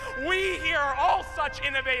We here are all such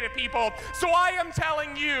innovative people, so I am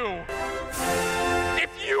telling you,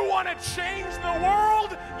 if you want to change the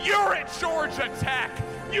world, you're at Georgia Tech.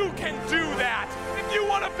 You can do that. If you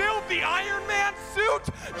want to build the Iron Man suit,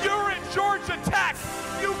 you're at Georgia Tech.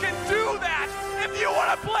 You can do that. If you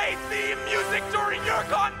want to play theme music during your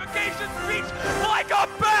convocation speech like a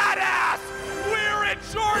badass, we're at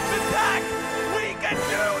Georgia Tech. We can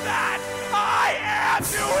do that. I am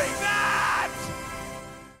doing that.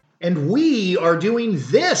 And we are doing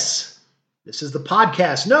this. This is the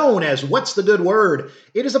podcast known as What's the Good Word?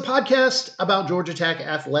 It is a podcast about Georgia Tech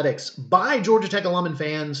athletics by Georgia Tech alum and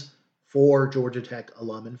fans for Georgia Tech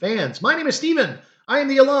alum and fans. My name is Steven. I am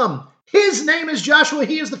the alum. His name is Joshua.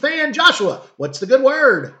 He is the fan. Joshua, what's the good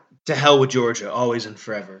word? To hell with Georgia, always and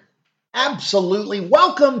forever. Absolutely.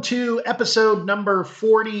 Welcome to episode number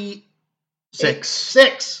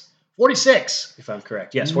 46. 46. If I'm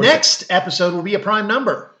correct. Yes, 46. Next episode will be a prime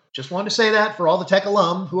number. Just wanted to say that for all the Tech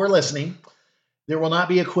alum who are listening. There will not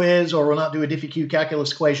be a quiz or we'll not do a diffie-Q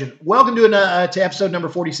calculus equation. Welcome to episode number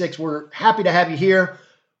 46. We're happy to have you here.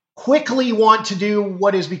 Quickly want to do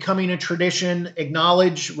what is becoming a tradition,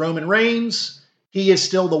 acknowledge Roman Reigns. He is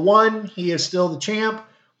still the one. He is still the champ.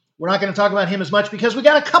 We're not going to talk about him as much because we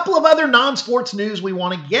got a couple of other non-sports news we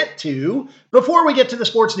want to get to. Before we get to the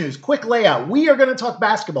sports news, quick layout. We are going to talk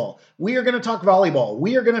basketball. We are going to talk volleyball.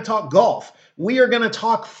 We are going to talk golf. We are going to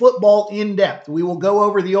talk football in depth. We will go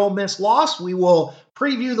over the Ole Miss loss. We will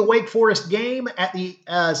preview the Wake Forest game at the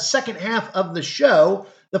second half of the show.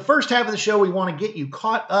 The first half of the show, we want to get you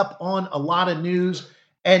caught up on a lot of news.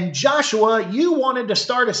 And Joshua, you wanted to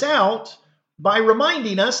start us out by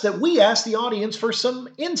reminding us that we asked the audience for some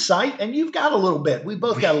insight, and you've got a little bit. We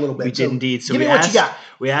both got a little bit. We did indeed. So give me what you got.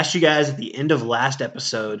 We asked you guys at the end of last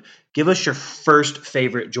episode, give us your first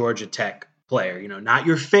favorite Georgia Tech player. You know, not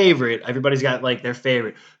your favorite. Everybody's got like their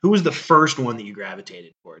favorite. Who was the first one that you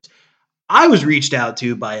gravitated towards? I was reached out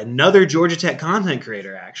to by another Georgia Tech content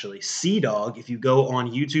creator, actually, C-Dog. If you go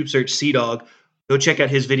on YouTube, search C-Dog, go check out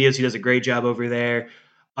his videos. He does a great job over there.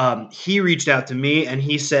 He reached out to me and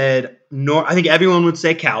he said, I think everyone would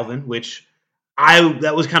say Calvin, which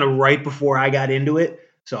that was kind of right before I got into it.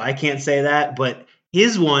 So I can't say that, but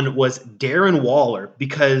his one was Darren Waller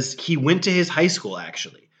because he went to his high school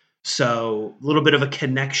actually. So a little bit of a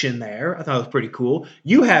connection there. I thought it was pretty cool.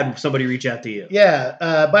 You had somebody reach out to you.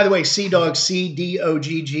 Yeah. By the way, C-Dog,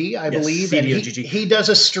 C-D-O-G-G, I believe. C-D-O-G-G. He does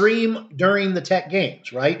a stream during the Tech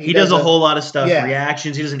games, right? He does a whole lot of stuff,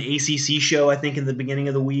 reactions. He does an ACC show, I think, in the beginning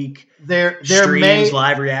of the week. Streams,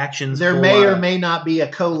 live reactions. There may or may not be a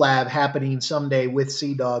collab happening someday with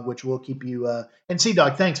C-Dog, which we'll keep you. And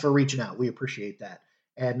C-Dog, thanks for reaching out. We appreciate that.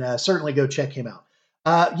 And certainly go check him out.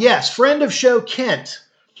 Yes, friend of show Kent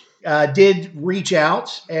did reach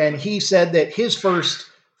out, and he said that his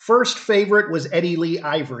first favorite was Eddie Lee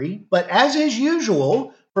Ivory. But as is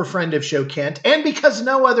usual for friend of show Kent, and because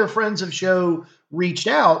no other friends of show reached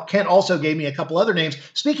out, Kent also gave me a couple other names.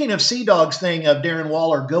 Speaking of C-Dog's thing of Darren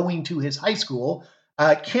Waller going to his high school,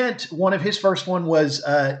 Kent, one of his first one was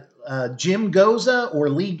Jim Goza or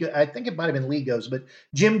Lee. I think it might have been Lee Goza, but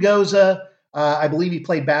Jim Goza. I believe he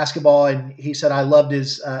played basketball, and he said I loved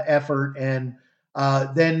his effort. And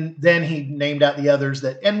then he named out the others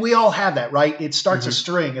and we all have that, right? It starts a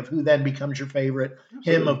string of who then becomes your favorite.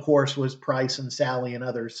 Absolutely. Him, of course, was Price and Sally and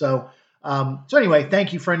others. So anyway,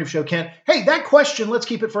 thank you, friend of show Kent. Hey, that question, let's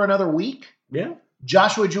keep it for another week. Yeah.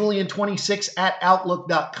 Joshua Julian 26 at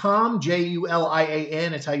outlook.com.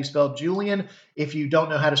 Julian. It's how you spell Julian. If you don't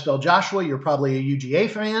know how to spell Joshua, you're probably a UGA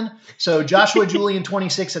fan. So Joshua Julian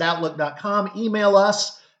 26 at outlook.com. Email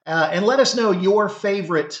us and let us know your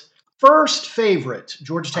first favorite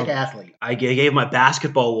Georgia Tech athlete. I gave my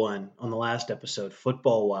basketball one on the last episode,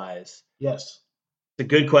 football-wise. Yes. It's a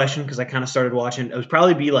good question because I kind of started watching. It would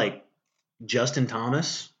probably be like Justin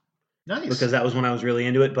Thomas. Nice. Because that was when I was really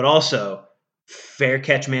into it. But also, fair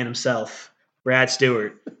catch man himself, Brad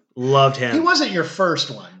Stewart. Loved him. He wasn't your first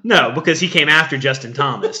one. No, because he came after Justin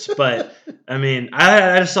Thomas. But, I mean, I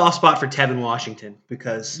had a soft spot for Tevin Washington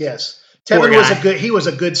because yes, Tevin was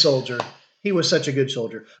a good soldier. He was such a good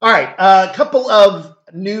soldier. All right, a couple of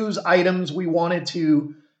news items we wanted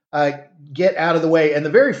to get out of the way. And the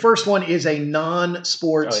very first one is a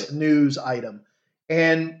non-sports news item.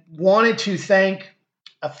 And wanted to thank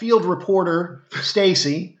a field reporter,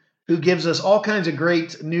 Stacy, who gives us all kinds of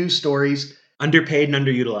great news stories. Underpaid and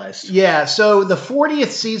underutilized. Yeah, so the 40th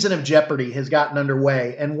season of Jeopardy has gotten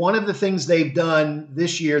underway. And one of the things they've done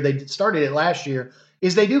this year, they started it last year,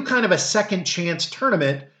 is they do kind of a second chance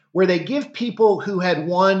tournament where they give people who had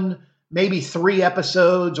won maybe 3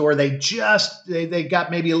 episodes or they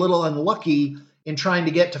got maybe a little unlucky in trying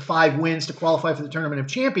to get to 5 wins to qualify for the Tournament of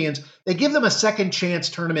Champions. They give them a second chance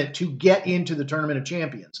tournament to get into the Tournament of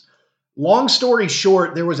Champions. Long story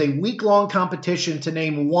short, there was a week-long competition to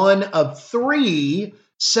name one of 3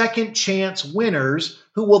 second chance winners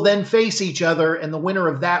who will then face each other, and the winner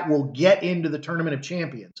of that will get into the Tournament of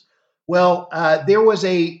Champions. Well, there was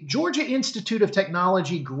a Georgia Institute of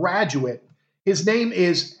Technology graduate. His name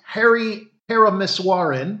is Harry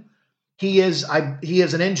Parameswaran. He is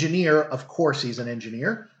an engineer. Of course, he's an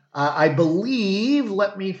engineer. I believe,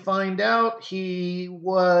 let me find out, he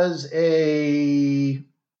was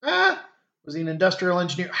was he an industrial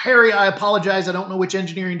engineer? Harry, I apologize. I don't know which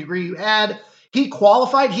engineering degree you had. He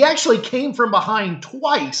qualified. He actually came from behind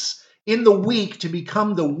twice in the week to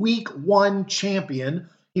become the week 1 champion.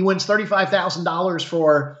 He wins $35,000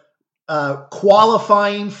 for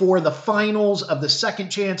qualifying for the finals of the second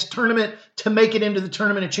chance tournament to make it into the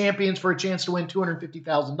Tournament of Champions for a chance to win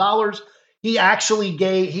 $250,000. He actually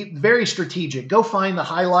very strategic. Go find the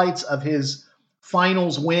highlights of his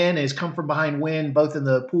finals win, his come from behind win, both in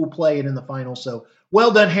the pool play and in the finals. So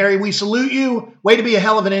well done, Harry. We salute you. Way to be a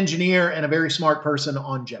hell of an engineer and a very smart person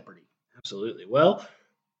on Jeopardy. Absolutely. Well,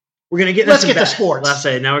 we're going to get Let's get to sports. Last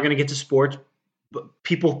say, now we're going to get to sports. But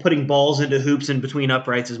people putting balls into hoops in between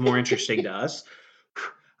uprights is more interesting to us.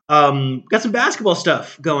 Got some basketball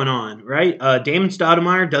stuff going on, right? Damon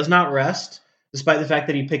Stoudemire does not rest, despite the fact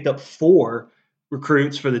that he picked up 4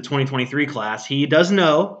 recruits for the 2023 class. He does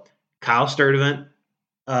know Kyle Sturdivant,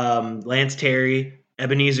 Lance Terry,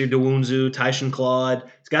 Ebenezer Dewunzu, Tyson Claude.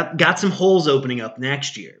 He's got some holes opening up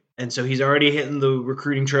next year. And so he's already hitting the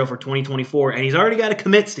recruiting trail for 2024. And he's already got a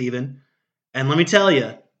commit, Stephen. And let me tell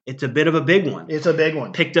you, it's a bit of a big one. It's a big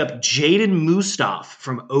one. Picked up Jaden Mustaf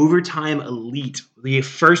from Overtime Elite, the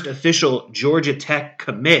first official Georgia Tech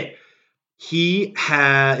commit. He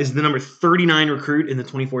is the number 39 recruit in the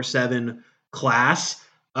 24/7 class.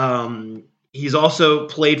 He's also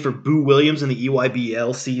played for Boo Williams in the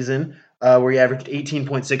EYBL season, where he averaged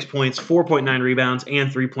 18.6 points, 4.9 rebounds,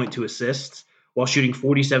 and 3.2 assists, while shooting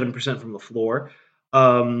 47% from the floor.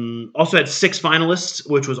 Also had 6 finalists,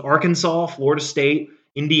 which was Arkansas, Florida State,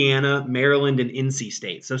 Indiana, Maryland, and NC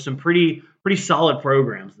State. So some pretty solid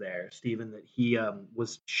programs there, Stephen, that he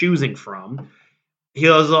was choosing from. He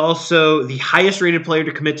was also the highest-rated player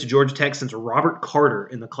to commit to Georgia Tech since Robert Carter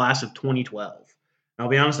in the class of 2012. And I'll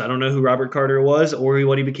be honest, I don't know who Robert Carter was or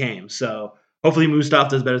what he became. So hopefully Mustaf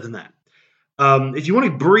does better than that. If you want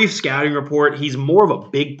a brief scouting report, he's more of a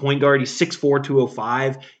big point guard. He's 6'4",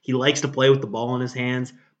 205. He likes to play with the ball in his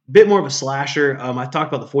hands. Bit more of a slasher. I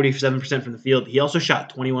talked about the 47% from the field. He also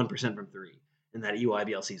shot 21% from 3 in that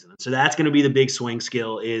EYBL season. So that's going to be the big swing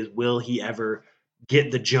skill is, will he ever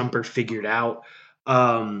get the jumper figured out?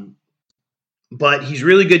 But he's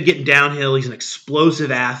really good getting downhill. He's an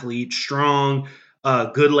explosive athlete, strong,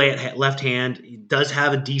 good left hand. He does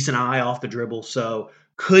have a decent eye off the dribble, so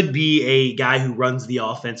could be a guy who runs the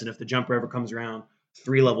offense. And if the jumper ever comes around,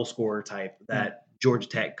 3-level scorer type that Georgia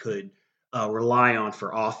Tech could rely on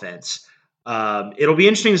for offense. It'll be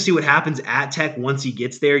interesting to see what happens at Tech once he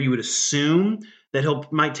gets there. You would assume that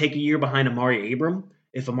might take a year behind Amari Abram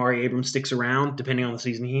if Amari Abram sticks around, depending on the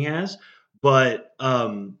season he has. But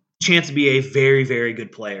chance to be a very, very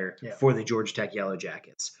good player for the Georgia Tech Yellow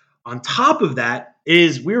Jackets. On top of that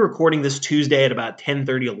we're recording this Tuesday at about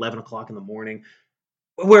 10:30, 11 o'clock in the morning,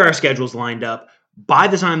 where our schedule's lined up. By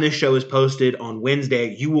the time this show is posted on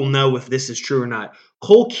Wednesday, you will know if this is true or not.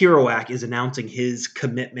 Cole Kerouac is announcing his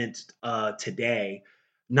commitment today.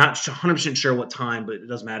 Not 100% sure what time, but it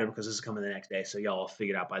doesn't matter because this is coming the next day, so y'all will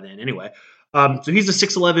figure it out by then anyway. So he's a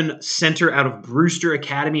 6'11" center out of Brewster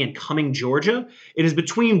Academy in Cumming, Georgia. It is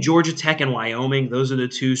between Georgia Tech and Wyoming. Those are the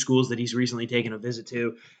 2 schools that he's recently taken a visit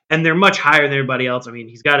to, and they're much higher than everybody else. I mean,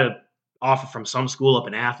 he's got an offer from some school up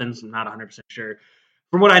in Athens. I'm not 100% sure.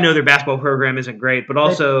 From what I know, their basketball program isn't great, but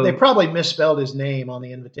also they probably misspelled his name on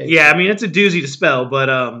the invitation. Yeah, I mean, it's a doozy to spell,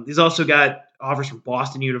 but he's also got offers from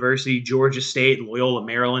Boston University, Georgia State, and Loyola,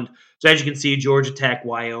 Maryland. So as you can see, Georgia Tech,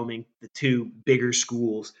 Wyoming, the 2 bigger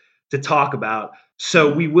schools to talk about.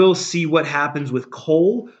 So we will see what happens with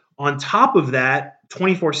Cole. On top of that,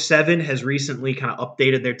 24/7 has recently kind of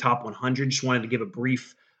updated their top 100. Just wanted to give a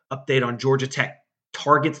brief update on Georgia Tech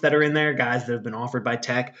targets that are in there, guys that have been offered by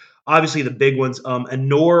Tech. Obviously, the big ones,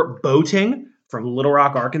 Anor Boating from Little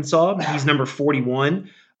Rock, Arkansas. He's number 41.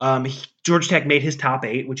 Georgia Tech made his top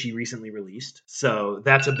 8, which he recently released. So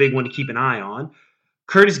that's a big one to keep an eye on.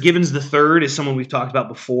 Curtis Givens III is someone we've talked about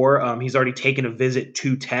before. He's already taken a visit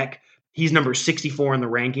to Tech. He's number 64 in the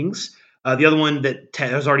rankings. The other one that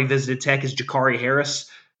has already visited Tech is Jakari Harris.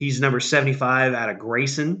 He's number 75 out of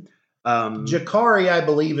Grayson. Jakari, I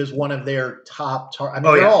believe, is one of their top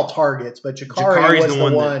they're all targets, but Jakari was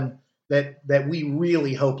the one that we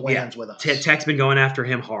really hope lands with us. Tech's been going after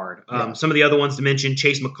him hard. Some of the other ones to mention,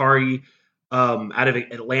 Chase McCarty out of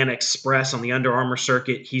Atlanta Express on the Under Armour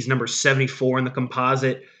circuit. He's number 74 in the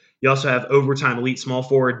composite. You also have overtime elite small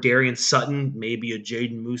forward Darian Sutton, maybe a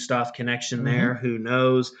Jaden Mustaf connection there. Who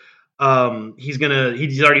knows? He's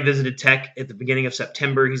already visited Tech at the beginning of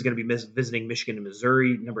September. He's going to be visiting Michigan and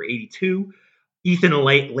Missouri, number 82. Ethan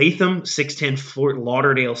Latham, 6'10", Fort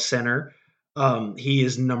Lauderdale center. He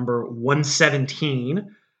is number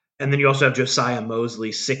 117. And then you also have Josiah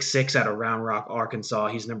Mosley, 6'6", out of Round Rock, Arkansas.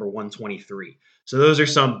 He's number 123. So those are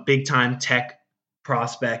some big-time Tech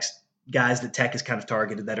prospects, guys that Tech has kind of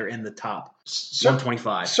targeted that are in the top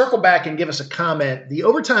 125. Circle back and give us a comment. The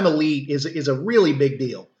Overtime Elite is a really big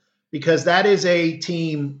deal because that is a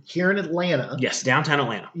team here in Atlanta. Yes, downtown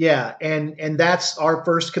Atlanta. Yeah, and that's our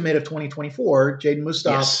first commit of 2024. Jaden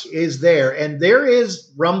Mustaf is there. And there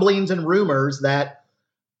is rumblings and rumors that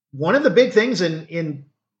one of the big things in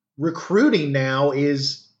recruiting now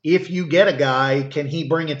is if you get a guy, can he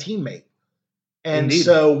bring a teammate? And Indeed.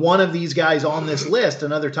 So one of these guys on this list,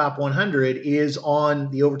 another top 100, is on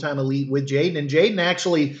the Overtime Elite with Jaden. And Jaden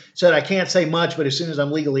actually said, I can't say much, but as soon as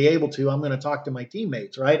I'm legally able to, I'm going to talk to my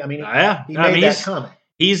teammates, right? I mean, he made that comment.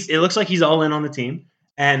 It looks like he's all in on the team.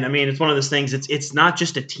 And I mean, it's one of those things. It's not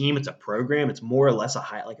just a team; it's a program. It's more or less a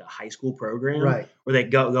high school program, right? Where they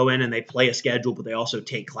go in and they play a schedule, but they also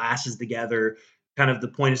take classes together. Kind of the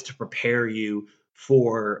point is to prepare you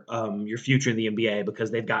for your future in the NBA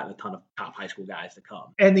because they've gotten a ton of top high school guys to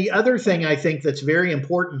come. And the other thing I think that's very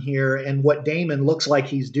important here, and what Damon looks like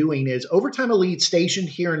he's doing, is Overtime Elite stationed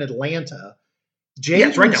here in Atlanta.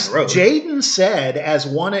 It's right down the road. Jaden said, as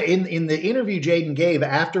one in the interview Jaden gave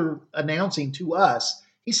after announcing to us,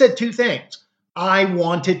 he said two things. I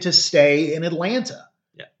wanted to stay in Atlanta.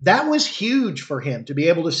 Yeah. That was huge for him to be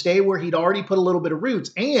able to stay where he'd already put a little bit of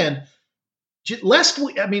roots. And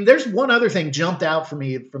there's one other thing jumped out for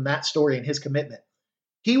me from that story and his commitment.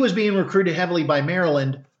 He was being recruited heavily by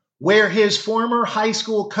Maryland, where his former high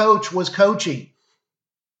school coach was coaching.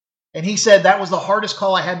 And he said that was the hardest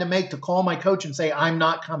call I had to make, to call my coach and say, I'm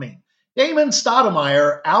not coming. Damon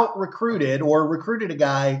Stoudemire out-recruited or recruited a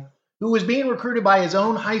guy who was being recruited by his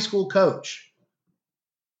own high school coach.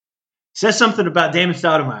 Says something about Damon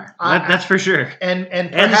Stoudemire. That's for sure. And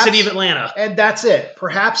the city of Atlanta. And that's it.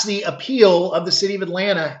 Perhaps the appeal of the city of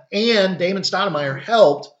Atlanta and Damon Stoudemire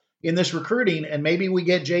helped in this recruiting, and maybe we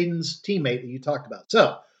get Jaden's teammate that you talked about.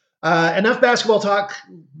 So enough basketball talk.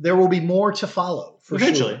 There will be more to follow for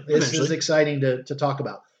sure. This is exciting to talk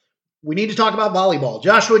about. We need to talk about volleyball.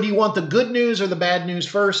 Joshua, do you want the good news or the bad news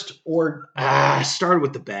first? Or start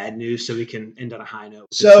with the bad news so we can end on a high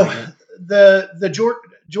note. So the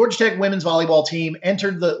Georgia Tech women's volleyball team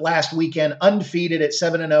entered the last weekend undefeated at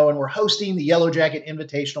 7-0 and were hosting the Yellow Jacket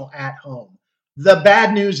Invitational at home. The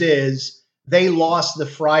bad news is they lost the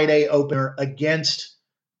Friday opener against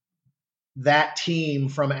that team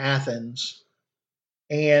from Athens,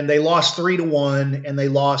 and they lost 3-1, and they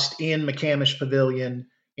lost in McCamish Pavilion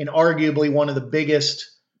in arguably one of the biggest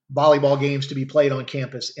volleyball games to be played on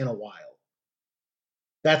campus in a while.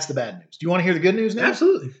 That's the bad news. Do you want to hear the good news now?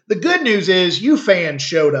 Absolutely. The good news is you fans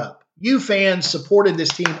showed up. You fans supported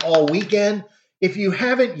this team all weekend. If you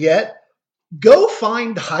haven't yet, go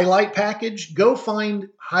find the highlight package. Go find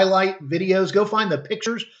highlight videos. Go find the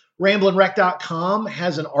pictures. RamblinWreck.com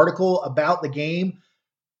has an article about the game.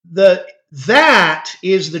 That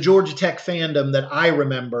is the Georgia Tech fandom that I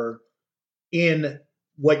remember in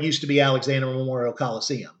what used to be Alexander Memorial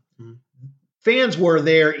Coliseum. Mm-hmm. Fans were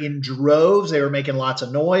there in droves. They were making lots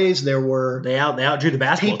of noise. They outdrew the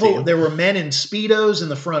basketball team. There were men in Speedos in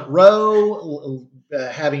the front row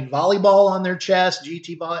having volleyball on their chest,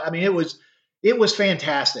 GT volleyball. I mean, it was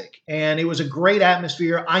fantastic, and it was a great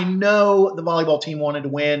atmosphere. I know the volleyball team wanted to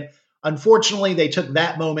win. Unfortunately, they took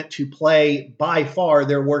that moment to play by far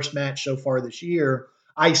their worst match so far this year.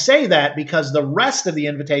 I say that because the rest of the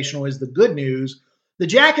Invitational is the good news. The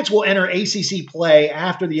Jackets will enter ACC play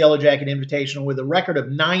after the Yellow Jacket Invitational with a record of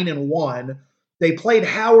 9-1. They played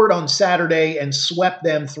Howard on Saturday and swept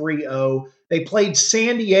them 3-0. They played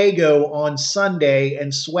San Diego on Sunday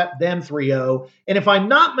and swept them 3-0. And if I'm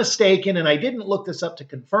not mistaken, and I didn't look this up to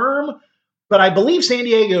confirm, but I believe San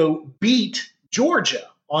Diego beat Georgia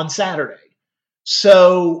on Saturday.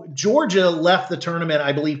 So Georgia left the tournament,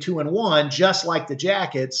 I believe, 2-1, just like the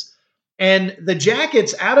Jackets. And the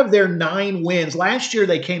Jackets, out of their 9 wins, last year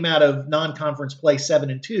they came out of non-conference play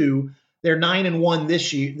 7-2. They're 9-1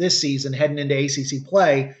 this season, heading into ACC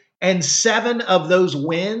play. And 7 of those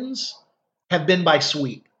wins have been by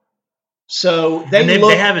sweep. So they didn't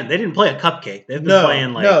play a cupcake. They've been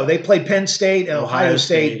playing they played Penn State and Ohio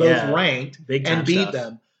State both ranked and beat stuff.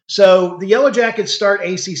 them. So the Yellow Jackets start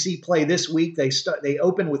ACC play this week. They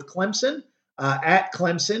open with Clemson at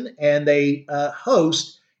Clemson, and they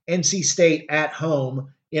host NC State at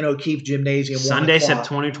home in O'Keefe Gymnasium. Sunday,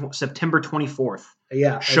 September 24th.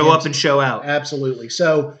 Yeah, show up and show out. Absolutely.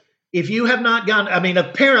 So if you have not gotten,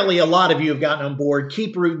 apparently a lot of you have gotten on board.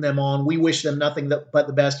 Keep rooting them on. We wish them nothing but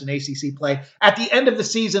the best in ACC play. At the end of the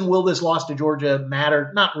season, will this loss to Georgia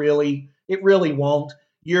matter? Not really. It really won't.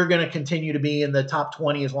 You're going to continue to be in the top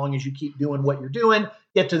 20 as long as you keep doing what you're doing,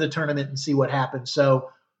 get to the tournament and see what happens.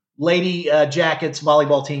 So Lady Jackets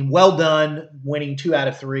volleyball team, well done, winning 2 out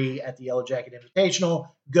of 3 at the Yellow Jacket Invitational.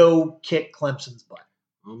 Go kick Clemson's butt.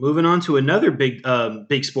 Well, moving on to another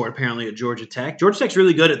big sport apparently at Georgia Tech. Georgia Tech's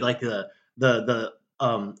really good at like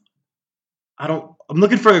I'm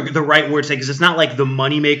looking for the right word to say, because it's not like the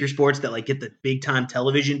moneymaker sports that like get the big time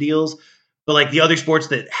television deals, but like the other sports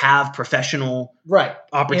that have professional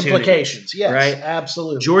opportunities. Implications, yes, right?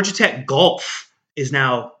 Absolutely. Georgia Tech golf is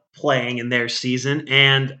now playing in their season,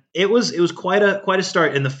 and it was quite a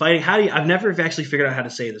start in the fighting. I've never actually figured out how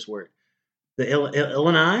to say this word. The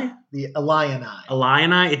Illini? The Illini.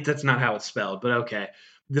 Illini? That's not how it's spelled, but okay.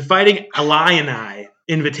 The Fighting Illini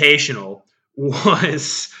Invitational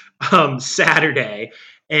was Saturday,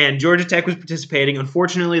 and Georgia Tech was participating.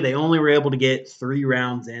 Unfortunately, they only were able to get 3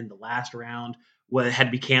 rounds in. The last round had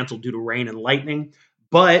to be canceled due to rain and lightning.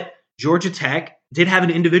 But Georgia Tech did have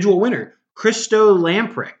an individual winner. Christo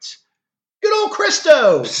Lamprecht. Good old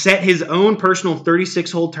Christo! Set his own personal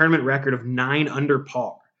 36-hole tournament record of 9 under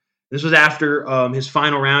par. This was after his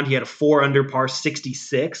final round. He had a 4 under par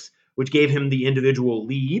 66, which gave him the individual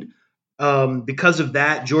lead. Because of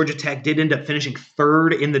that, Georgia Tech did end up finishing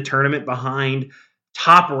 3rd in the tournament behind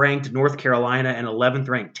top-ranked North Carolina and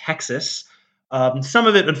 11th-ranked Texas. Some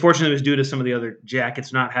of it, unfortunately, was due to some of the other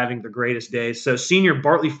Jackets not having the greatest days. So senior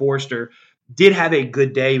Bartley Forster did have a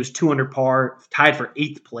good day. He was 2 under par, tied for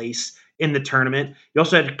 8th place in the tournament. You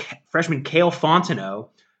also had freshman Cale Fontenot,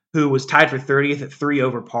 who was tied for 30th at 3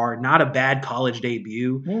 over par. Not a bad college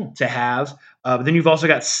debut to have. But then you've also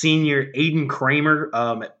got senior Aiden Kramer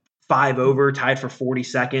at 5 over, tied for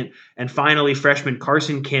 42nd. And finally, freshman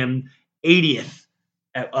Carson Kim, 80th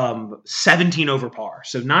at 17 over par.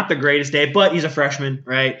 So not the greatest day, but he's a freshman,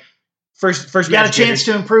 right? First you got a chance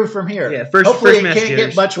to improve from here. Yeah, hopefully it can't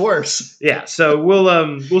get much worse. Yeah, so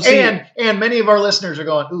we'll see. And many of our listeners are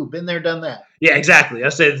going, "Ooh, been there, done that." Yeah, exactly. I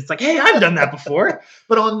said it's like, hey, I've done that before,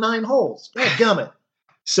 but on 9 holes. Gummit.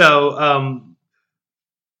 So,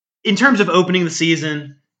 in terms of opening the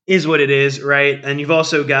season, is what it is, right? And you've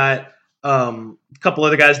also got a couple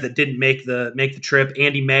other guys that didn't make the trip.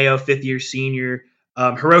 Andy Mayo, 5th-year senior.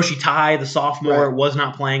 Hiroshi Tai, the sophomore, was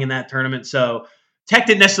not playing in that tournament, so. Tech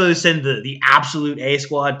didn't necessarily send the absolute A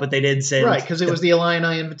squad, but they did send... Right, because it was the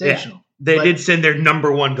Illini Invitational. Yeah, they did send their number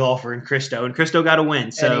 1 golfer in Christo, and Christo got a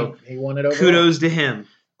win, so he won it overall. Kudos to him.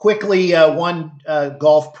 Quickly, one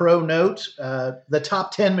golf pro note. The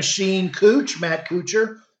top 10 machine, Matt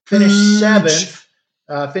Kuchar, finished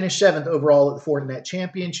 7th overall at the Fortinet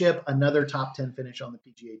Championship. Another top 10 finish on the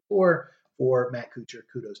PGA Tour. For Matt Kuchar,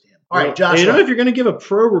 kudos to him. All right, Joshua. You know, if you're going to give a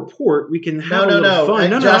pro report, we can have a little fun.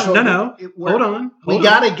 No. Hold on. We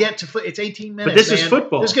got to get to it's 18 minutes. But this is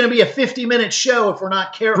football. This is going to be a 50-minute show if we're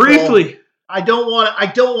not careful. Briefly. I don't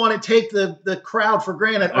want to take the crowd for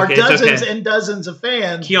granted. Our dozens and dozens of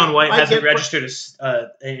fans. Keon White hasn't registered as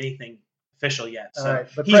anything official yet. So right,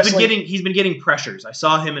 but he's been getting pressures. I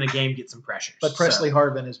saw him in a game get some pressures. But Presley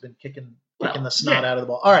Harvin has been kicking the snot out of the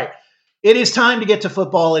ball. All right. It is time to get to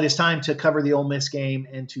football. It is time to cover the Ole Miss game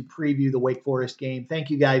and to preview the Wake Forest game.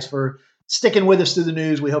 Thank you guys for sticking with us through the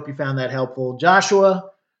news. We hope you found that helpful.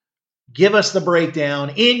 Joshua, give us the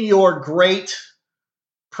breakdown in your great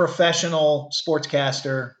professional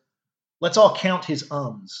sportscaster. Let's all count his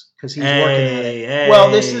because he's working at it.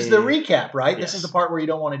 Well, this is the recap, right? Yes. This is the part where you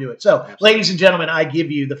don't want to do it. So, Ladies and gentlemen, I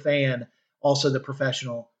give you the fan, also the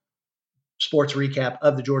professional sports recap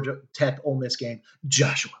of the Georgia Tech Ole Miss game.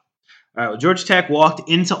 Joshua. All right, well, Georgia Tech walked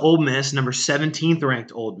into Ole Miss, number 17th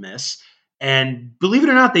ranked Ole Miss, and believe it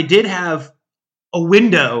or not, they did have a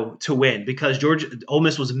window to win because Ole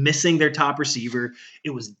Miss was missing their top receiver. It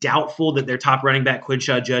was doubtful that their top running back,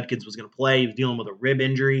 Quinshaw Judkins, was going to play. He was dealing with a rib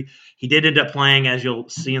injury. He did end up playing, as you'll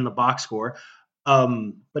see in the box score.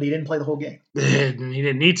 But he didn't play the whole game. He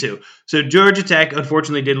didn't need to. So Georgia Tech,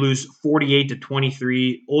 unfortunately, did lose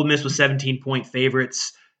 48-23. Ole Miss was 17-point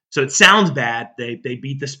favorites. So it sounds bad. They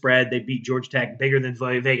beat the spread. They beat Georgia Tech bigger than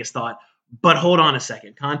Vegas thought. But hold on a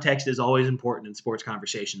second. Context is always important in sports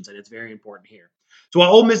conversations, and it's very important here. So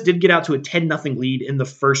while Ole Miss did get out to a 10-0 lead in the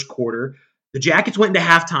first quarter, the Jackets went into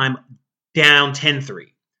halftime down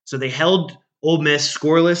 10-3. So they held Ole Miss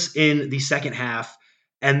scoreless in the second half,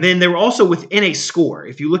 and then they were also within a score.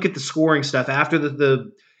 If you look at the scoring stuff, after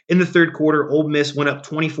in the third quarter, Ole Miss went up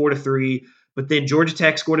 24-3, but then Georgia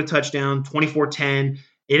Tech scored a touchdown, 24-10.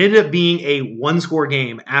 It ended up being a one-score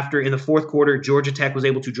game after, in the fourth quarter, Georgia Tech was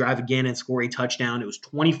able to drive again and score a touchdown. It was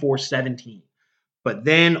 24-17. But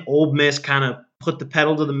then Ole Miss kind of put the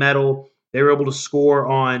pedal to the metal. They were able to score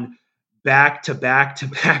on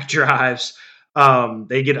back-to-back-to-back drives.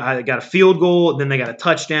 They got a field goal, then they got a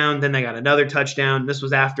touchdown, then they got another touchdown. This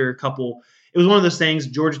was after a couple. It was one of those things.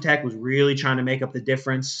 Georgia Tech was really trying to make up the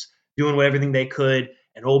difference, doing everything they could.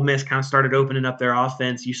 And Ole Miss kind of started opening up their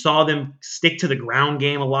offense. You saw them stick to the ground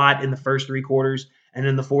game a lot in the first three quarters. And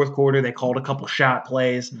in the fourth quarter, they called a couple shot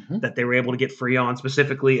plays that they were able to get free on,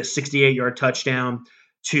 specifically a 68-yard touchdown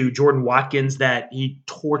to Jordan Watkins that he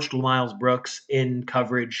torched Miles Brooks in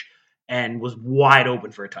coverage and was wide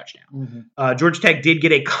open for a touchdown. Georgia Tech did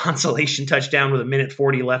get a consolation touchdown with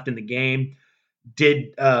 1:40 left in the game.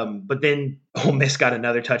 But then Ole Miss got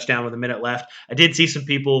another touchdown with a minute left. I did see some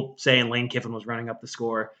people saying Lane Kiffin was running up the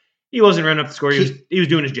score. He wasn't running up the score. He was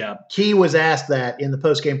doing his job. Key was asked that in the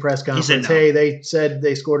post-game press conference. He said no. Hey, they said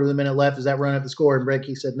they scored with a minute left. Is that running up the score? And Brett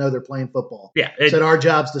Key said, no, they're playing football. Yeah. Said our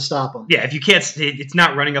job's to stop them. Yeah, if you can't – it's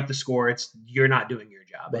not running up the score. You're not doing your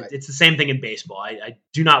job. Right. It's the same thing in baseball. I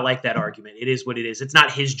do not like that argument. It is what it is. It's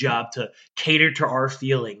not his job to cater to our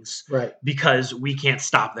feelings because we can't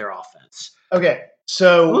stop their offense. Okay.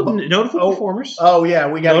 So notable performers. Oh yeah,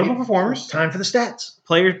 we got notable performers. Time for the stats.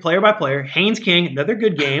 Player by player. Haynes King, another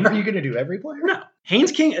good game. Are you going to do every player? No.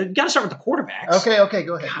 Haynes King. Got to start with the quarterbacks. Okay,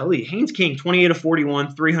 go ahead. Golly, Haynes King, 28 of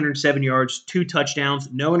 41, 307 yards, 2 touchdowns,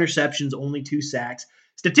 no interceptions, only 2 sacks.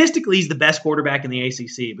 Statistically, he's the best quarterback in the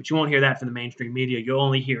ACC, but you won't hear that from the mainstream media. You'll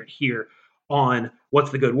only hear it here on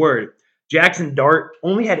What's the Good Word. Jackson Dart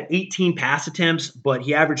only had 18 pass attempts, but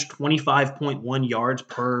he averaged 25.1 yards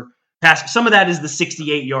per pass. Some of that is the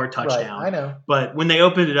 68-yard touchdown. Right, I know. But when they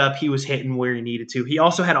opened it up, he was hitting where he needed to. He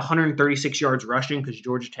also had 136 yards rushing because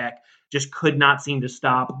Georgia Tech just could not seem to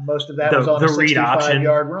stop. Most of that was on a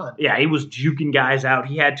 65-yard run. Yeah, he was juking guys out.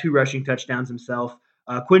 He had 2 rushing touchdowns himself.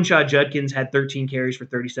 Quinshaw Judkins had 13 carries for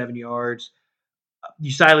 37 yards.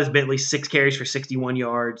 Usilas Bentley, 6 carries for 61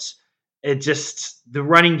 yards. It just – the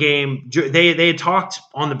running game – they had talked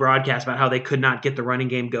on the broadcast about how they could not get the running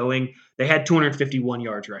game going. They had 251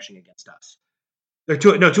 yards rushing against us.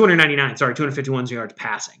 299, 251 yards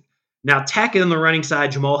passing. Now, Tech on the running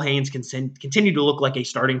side, Jamal Haynes continued to look like a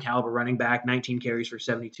starting caliber running back, 19 carries for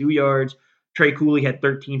 72 yards. Trey Cooley had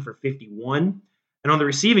 13 for 51. And on the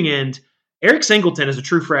receiving end, Eric Singleton, as a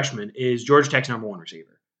true freshman, is Georgia Tech's number 1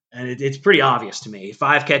 receiver. And it's pretty obvious to me.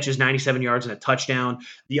 5 catches, 97 yards, and a touchdown.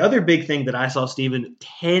 The other big thing that I saw, Stephen,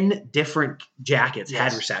 10 different Jackets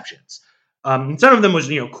had receptions. Some of them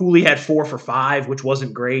was, Cooley had 4 for 5, which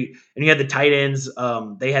wasn't great. And you had the tight ends.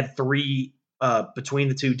 They had 3 between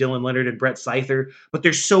the two, Dylan Leonard and Brett Seither. But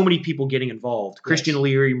there's so many people getting involved. Christian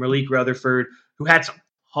Leary, Malik Rutherford, who had some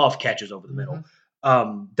tough catches over the middle.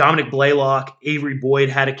 Dominic Blaylock, Avery Boyd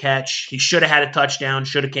had a catch. He should have had a touchdown,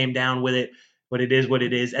 should have came down with it. But it is what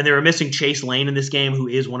it is. And they were missing Chase Lane in this game, who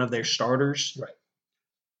is one of their starters. Right.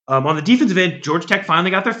 On the defensive end, Georgia Tech finally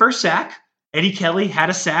got their first sack. Eddie Kelly had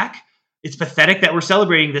a sack. It's pathetic that we're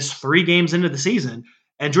celebrating this 3 games into the season.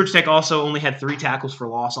 And Georgia Tech also only had 3 tackles for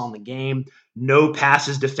loss on the game. No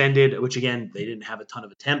passes defended, which, again, they didn't have a ton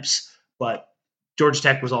of attempts. But Georgia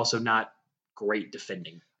Tech was also not great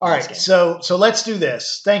defending. All right, so let's do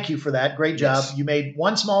this. Thank you for that. Great job. Yes. You made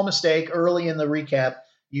one small mistake early in the recap.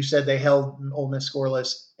 You said they held Ole Miss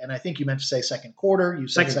scoreless, and I think you meant to say second quarter. You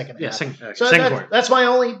said second half. Yeah, second quarter. That's my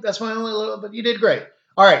only little, but you did great.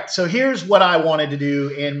 All right, so here's what I wanted to do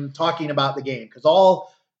in talking about the game, because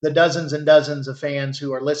all the dozens and dozens of fans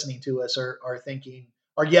who are listening to us are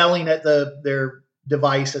yelling at their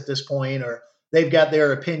device at this point, or they've got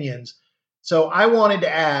their opinions. So I wanted to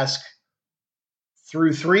ask,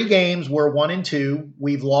 through 3 games, we're 1-2.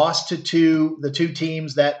 We've lost to the 2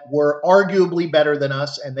 teams that were arguably better than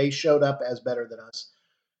us, and they showed up as better than us.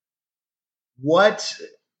 What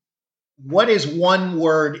is one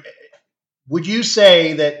word? Would you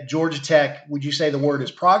say that Georgia Tech, would you say the word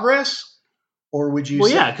is progress? Or would you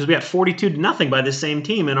say? Yeah, because we have 42-0 by the same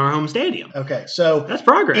team in our home stadium. Okay, so that's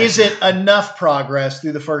progress. Is it enough progress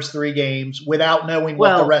through the first 3 games without knowing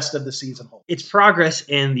what the rest of the season holds? It's progress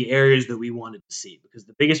in the areas that we wanted to see, because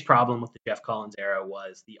the biggest problem with the Jeff Collins era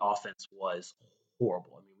was the offense was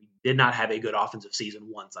horrible. I mean, we did not have a good offensive season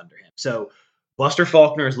once under him. So Buster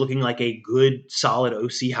Faulkner is looking like a good, solid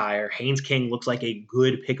OC hire. Haynes King looks like a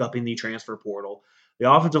good pickup in the transfer portal.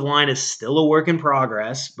 The offensive line is still a work in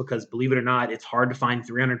progress because, believe it or not, it's hard to find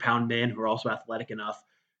 300-pound men who are also athletic enough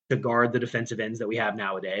to guard the defensive ends that we have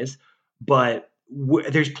nowadays. But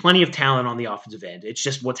there's plenty of talent on the offensive end. It's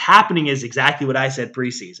just what's happening is exactly what I said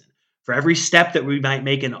preseason. For every step that we might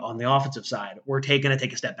make on the offensive side, we're going to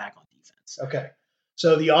take a step back on defense. Okay.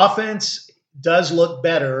 So the offense does look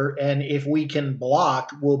better, and if we can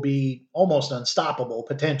block, we'll be almost unstoppable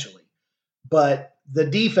potentially. But the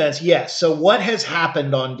defense, yes. So what has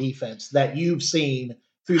happened on defense that you've seen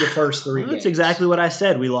through the first three games? That's exactly what I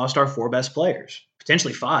said. We lost our 4 best players,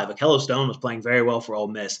 potentially 5. Akello Stone was playing very well for Ole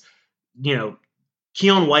Miss.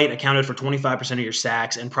 Keon White accounted for 25% of your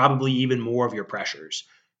sacks and probably even more of your pressures.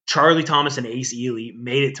 Charlie Thomas and Ace Ely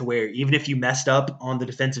made it to where even if you messed up on the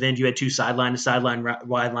defensive end, you had 2 sideline-to-sideline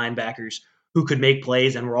wide linebackers who could make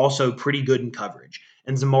plays and were also pretty good in coverage.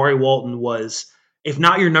 And Zamari Walton was, if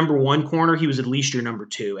not your number 1 corner, he was at least your number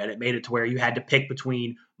 2, and it made it to where you had to pick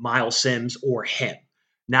between Miles Sims or him.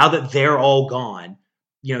 Now that they're all gone,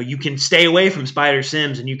 you can stay away from Spider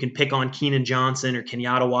Sims and you can pick on Keenan Johnson or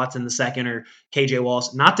Kenyatta Watson II or KJ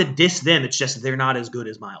Wallace. Not to diss them, it's just they're not as good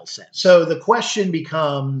as Miles Sims. So the question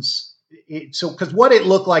becomes, because what it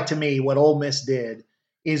looked like to me, what Ole Miss did,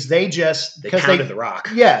 is they pounded the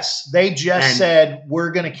rock. Yes, they just said,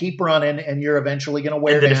 we're going to keep running and you're eventually going to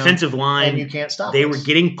wear down. The defensive line, and you can't stop They us. were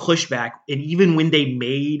getting pushback, and even when they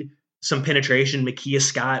made some penetration, Makia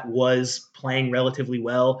Scott was playing relatively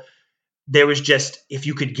well. There was just, if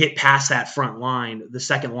you could get past that front line, the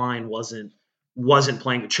second line wasn't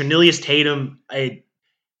playing. Trinilius Tatum,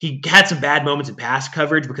 he had some bad moments in pass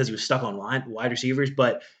coverage because he was stuck on wide receivers,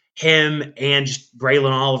 but him and just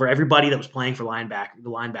Braylon Oliver, everybody that was playing for the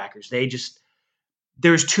linebackers,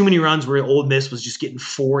 there was too many runs where Ole Miss was just getting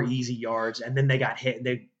 4 easy yards, and then they got hit.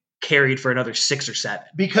 They carried for another 6 or 7.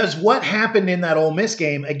 Because what happened in that Ole Miss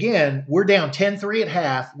game, again, we're down 10-3 at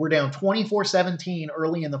half. We're down 24-17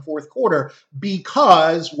 early in the fourth quarter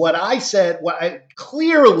because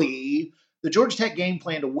clearly the Georgia Tech game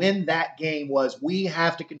plan to win that game was we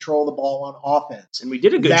have to control the ball on offense. And we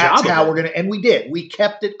did a good job. That's how we're going to – and we did. We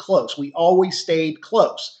kept it close. We always stayed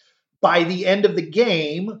close. By the end of the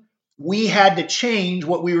game, we had to change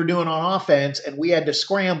what we were doing on offense, and we had to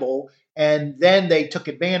scramble. And then they took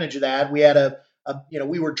advantage of that. We had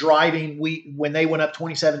we were driving. When they went up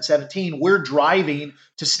 27-17, we're driving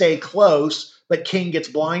to stay close, but King gets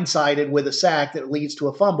blindsided with a sack that leads to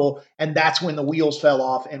a fumble, and that's when the wheels fell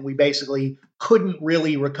off, and we basically couldn't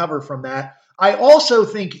really recover from that. I also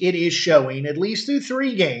think it is showing, at least through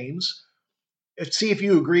 3 games, see if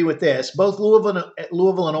you agree with this, both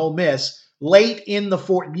Louisville and Ole Miss, late in the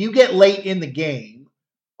fourth, you get late in the game,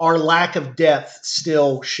 our lack of depth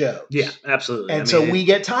still shows. Yeah, absolutely. And so we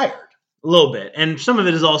get tired. A little bit. And some of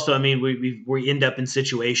it is also, we end up in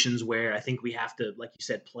situations where I think we have to, like you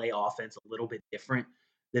said, play offense a little bit different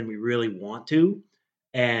than we really want to.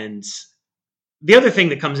 And the other thing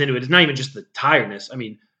that comes into it is not even just the tiredness.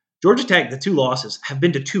 Georgia Tech, the 2 losses, have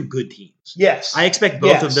been to 2 good teams. Yes. I expect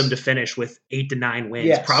both of them to finish with 8 to 9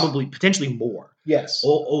 wins, probably potentially more. Yes.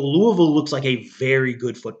 Louisville looks like a very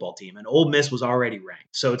good football team, and Ole Miss was already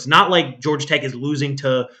ranked. So it's not like Georgia Tech is losing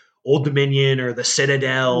to Old Dominion or the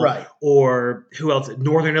Citadel or who else,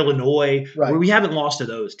 Northern Illinois, where we haven't lost to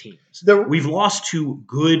those teams. We've lost to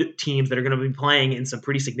good teams that are going to be playing in some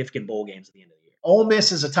pretty significant bowl games at the end of the year. Ole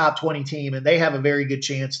Miss is a top 20 team, and they have a very good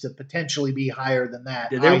chance to potentially be higher than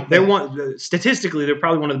that. Statistically, they're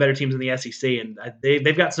probably one of the better teams in the SEC, and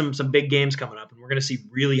they've got some big games coming up, and we're going to see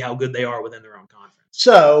really how good they are within their own conference.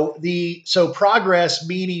 So progress,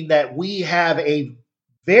 meaning that we have a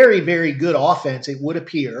very, very good offense, it would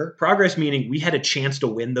appear. Progress meaning we had a chance to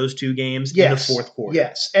win those 2 games in the fourth quarter.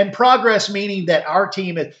 Yes, and progress meaning that our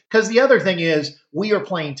team is – because the other thing is we are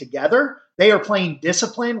playing together. They are playing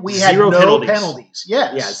discipline. We had no penalties.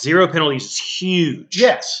 Yes. Yeah, 0 penalties is huge.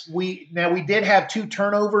 Yes. We did have 2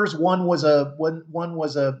 turnovers. One was I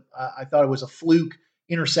thought it was a fluke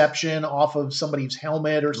interception off of somebody's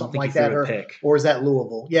helmet or something like that. Or is that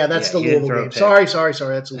Louisville? Yeah, that's the Louisville game. Sorry.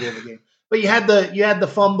 That's the Louisville game. But you had the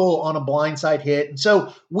fumble on a blindside hit. And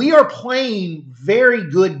so we are playing very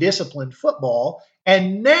good disciplined football.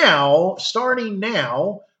 And now, starting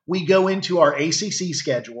now, we go into our ACC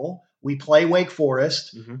schedule. We play Wake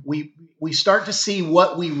Forest. Mm-hmm. We start to see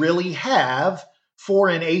what we really have for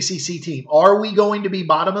an ACC team. Are we going to be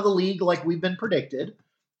bottom of the league like we've been predicted?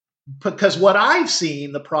 Because what I've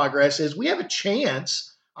seen, the progress is we have a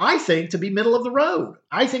chance. I think, to be middle of the road.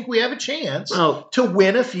 I think we have a chance Well, to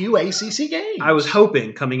win a few ACC games. I was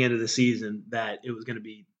hoping coming into the season that it was going to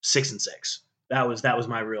be 6-6. That was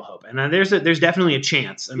my real hope. And there's definitely a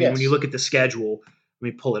chance. I mean, Yes. when you look at the schedule, let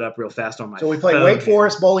me pull it up real fast on my So we play phone Wake here.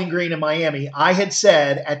 Forest, Bowling Green, and Miami. I had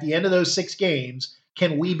said at the end of those 6 games,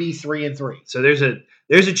 can we be 3-3? So there's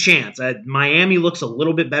a chance. Miami looks a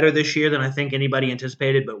little bit better this year than I think anybody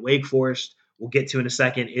anticipated, but Wake Forest, we'll get to in a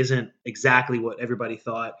second, isn't exactly what everybody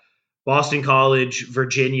thought. Boston College,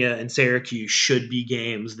 Virginia, and Syracuse should be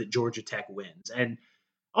games that Georgia Tech wins. And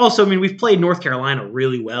also, I mean, we've played North Carolina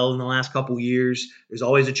really well in the last couple years. There's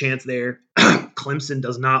always a chance there. Clemson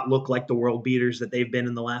does not look like the world beaters that they've been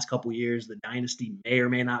in the last couple years. The dynasty may or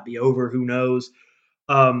may not be over. Who knows?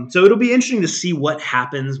 So it'll be interesting to see what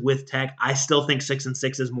happens with Tech. I still think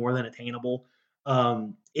 6-6 is more than attainable.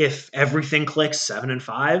 If everything clicks,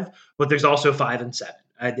 7-5, but there's also 5-7.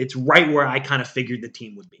 It's right where I kind of figured the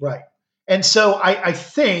team would be. Right. And so I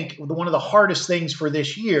think one of the hardest things for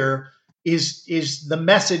this year is the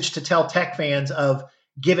message to tell Tech fans of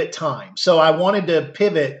give it time. So I wanted to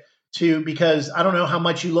pivot to, because I don't know how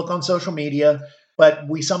much you look on social media, but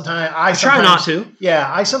I try not to. Yeah,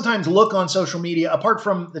 I sometimes look on social media, apart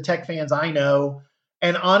from the Tech fans I know,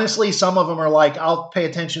 and honestly, some of them are like, I'll pay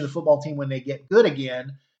attention to the football team when they get good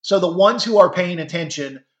again. So the ones who are paying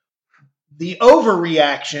attention, the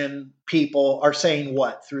overreaction people are saying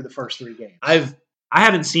what through the first 3 games? I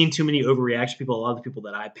haven't seen too many overreaction people. A lot of the people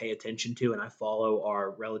that I pay attention to and I follow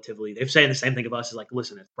are they're saying the same thing of us, is like,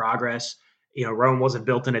 listen, it's progress. Rome wasn't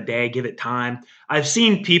built in a day. Give it time. I've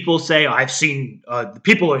seen people say,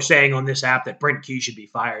 people are saying on this app that Brent Key should be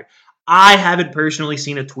fired. I haven't personally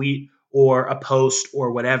seen a tweet or a post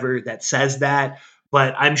or whatever that says that,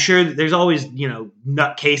 but I'm sure that there's always,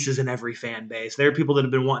 nutcases in every fan base. There are people that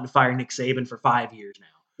have been wanting to fire Nick Saban for 5 years now.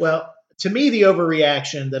 Well, to me, the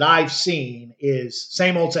overreaction that I've seen is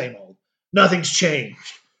same old, same old. Nothing's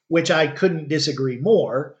changed, which I couldn't disagree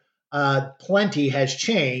more. Plenty has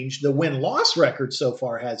changed. The win-loss record so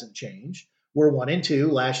far hasn't changed. We're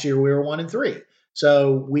 1-2. Last year we were 1-3.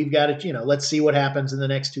 So we've got to, let's see what happens in the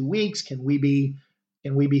next 2 weeks. Can we be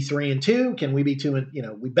 3-2? Can we be 2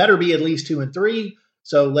 we better be at least 2-3.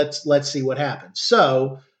 So let's see what happens.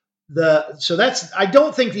 So that's, I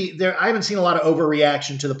don't think I haven't seen a lot of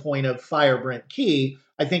overreaction to the point of fire Brent Key.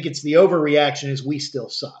 I think it's the overreaction is we still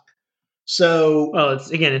suck. So, well,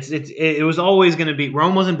 it was always going to be,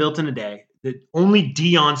 Rome wasn't built in a day. Only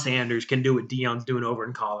Deion Sanders can do what Deion's doing over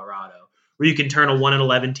in Colorado, where you can turn a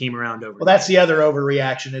 1-11 team around over. Well, that's the other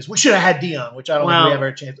overreaction is we should have had Deion, which I don't think we ever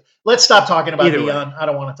had a chance. Let's stop talking about Deion. I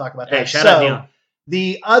don't want to talk about that. Hey, shout out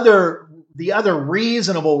Deion. The other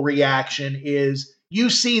reasonable reaction is you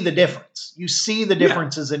see the difference. You see the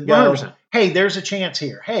differences and go, 100%. Hey, there's a chance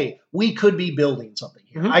here. Hey, we could be building something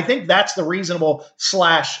here. Mm-hmm. I think that's the reasonable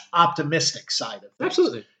 / optimistic side of things.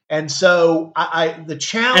 Absolutely. And so the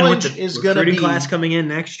challenge is going to be class coming in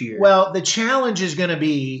next year. Well, the challenge is going to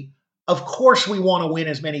be, of course, we want to win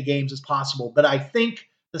as many games as possible, but I think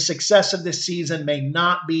the success of this season may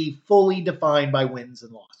not be fully defined by wins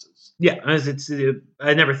and losses. Yeah,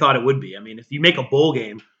 I never thought it would be. I mean, if you make a bowl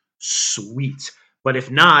game, sweet. But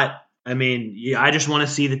if not, I mean, I just want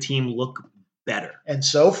to see the team look better. And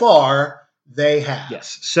so far, they have.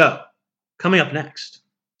 Yes. So, coming up next,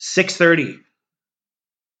 6:30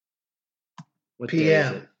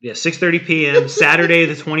 p.m. Yeah, 6:30 p.m. Saturday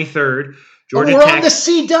the 23rd. Georgia Tech on the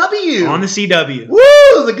CW. On the CW.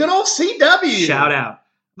 Woo! The good old CW. Shout out.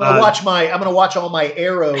 I'm gonna watch all my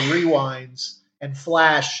Arrow rewinds and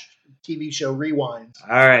Flash TV show rewinds.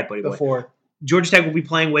 All right, buddy. Before Georgia Tech will be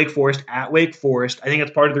playing Wake Forest at Wake Forest. I think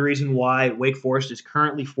that's part of the reason why Wake Forest is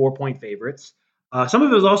currently 4-point favorites. Some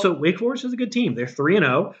of it is also Wake Forest is a good team. They're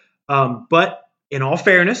 3-0. But in all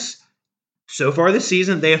fairness, so far this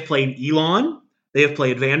season, they have played Elon, they have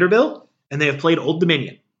played Vanderbilt, and they have played Old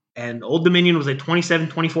Dominion. And Old Dominion was a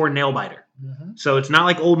 27-24 nail-biter. Mm-hmm. So it's not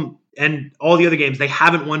like and all the other games, they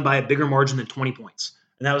haven't won by a bigger margin than 20 points.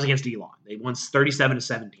 And that was against Elon. They won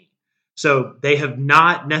 37-17. So they have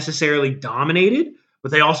not necessarily dominated,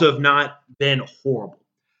 but they also have not been horrible.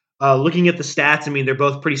 Looking at the stats, I mean, they're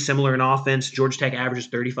both pretty similar in offense. Georgia Tech averages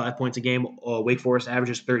 35 points a game. Wake Forest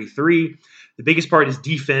averages 33. The biggest part is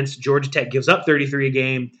defense. Georgia Tech gives up 33 a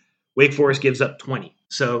game. Wake Forest gives up 20.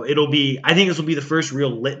 So I think this will be the first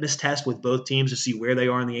real litmus test with both teams to see where they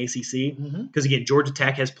are in the ACC. Because, again, Georgia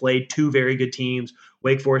Tech has played 2 very good teams.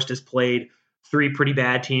 Wake Forest has played 3 pretty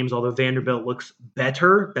bad teams, although Vanderbilt looks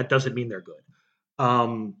better. That doesn't mean they're good.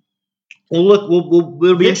 It'll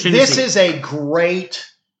be interesting. This is a great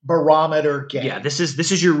barometer game. Yeah, this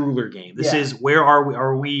is your ruler game. This is where are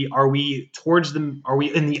we? Are we towards the? Are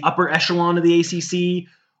we in the upper echelon of the ACC?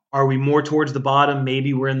 Are we more towards the bottom?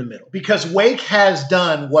 Maybe we're in the middle. Because Wake has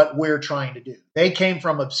done what we're trying to do. They came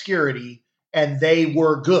from obscurity and they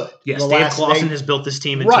were good. Yes, Dave Clawson has built this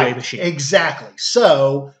team into a machine. Exactly.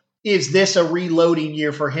 So is this a reloading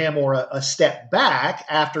year for him or a step back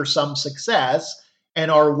after some success?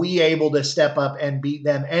 And are we able to step up and beat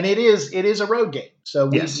them? And it is a road game.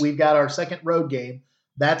 So we've got our second road game.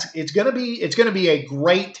 It's going to be a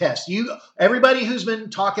great test. Everybody who's been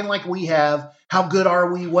talking like we have, how good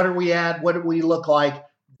are we? What are we at? What do we look like?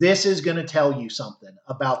 This is going to tell you something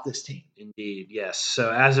about this team. Indeed, yes.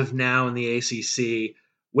 So as of now in the ACC,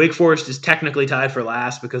 Wake Forest is technically tied for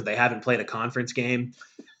last because they haven't played a conference game.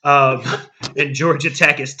 And Georgia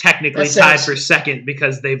Tech is technically tied for second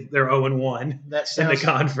because they're 0-1 in the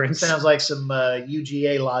conference. Sounds like some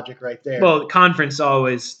UGA logic right there. Well, conference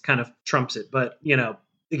always kind of trumps it. But,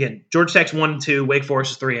 again, Georgia Tech's 1-2, Wake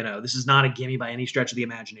Forest is 3-0. This is not a gimme by any stretch of the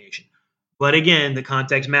imagination. But, again, the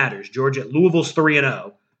context matters. Louisville's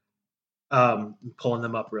 3-0. I'm pulling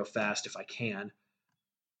them up real fast if I can.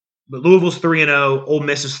 But Louisville's 3-0. Ole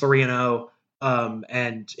Miss is 3-0.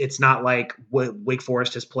 And it's not like Wake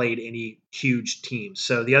Forest has played any huge teams.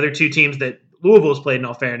 So the other two teams that Louisville has played, in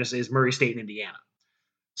all fairness, is Murray State and Indiana.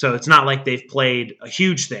 So it's not like they've played a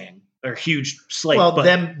huge thing or huge slate. Well,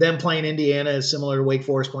 them playing Indiana is similar to Wake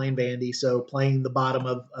Forest playing Vandy, so playing the bottom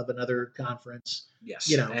of another conference. Yes.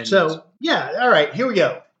 All right, here we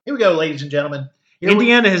go. Here we go, ladies and gentlemen.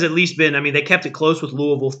 Indiana has at least been, they kept it close with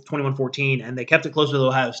Louisville 21-14, and they kept it close with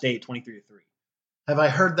Ohio State 23-3. Have I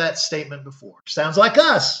heard that statement before? Sounds like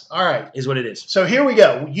us. All right. Is what it is. So here we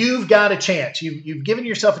go. You've got a chance. You've given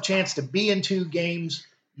yourself a chance to be in 2 games.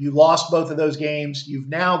 You lost both of those games. You've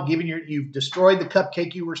now you've destroyed the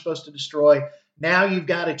cupcake you were supposed to destroy. Now you've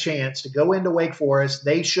got a chance to go into Wake Forest.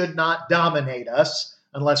 They should not dominate us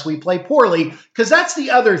unless we play poorly, because that's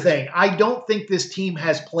the other thing. I don't think this team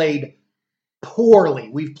has played poorly.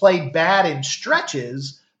 We've played bad in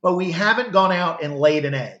stretches, but we haven't gone out and laid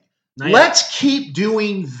an egg. Let's keep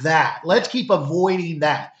doing that. Let's keep avoiding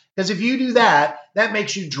that. Because if you do that, that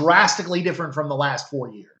makes you drastically different from the last 4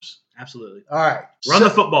 years. Absolutely. All right. Run the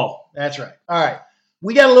football. That's right. All right.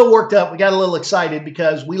 We got a little worked up. We got a little excited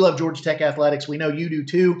because we love Georgia Tech athletics. We know you do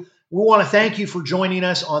too. We want to thank you for joining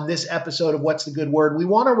us on this episode of What's the Good Word. We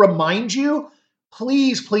want to remind you,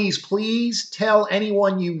 please, please, please tell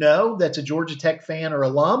anyone you know that's a Georgia Tech fan or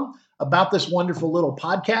alum about this wonderful little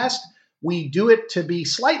podcast. We do it to be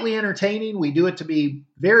slightly entertaining. We do it to be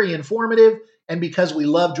very informative, and because we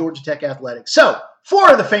love Georgia Tech athletics. So,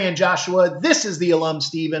 for the fan Joshua, this is the alum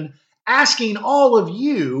Stephen, asking all of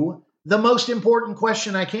you the most important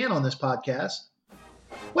question I can on this podcast.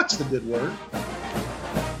 What's the good word?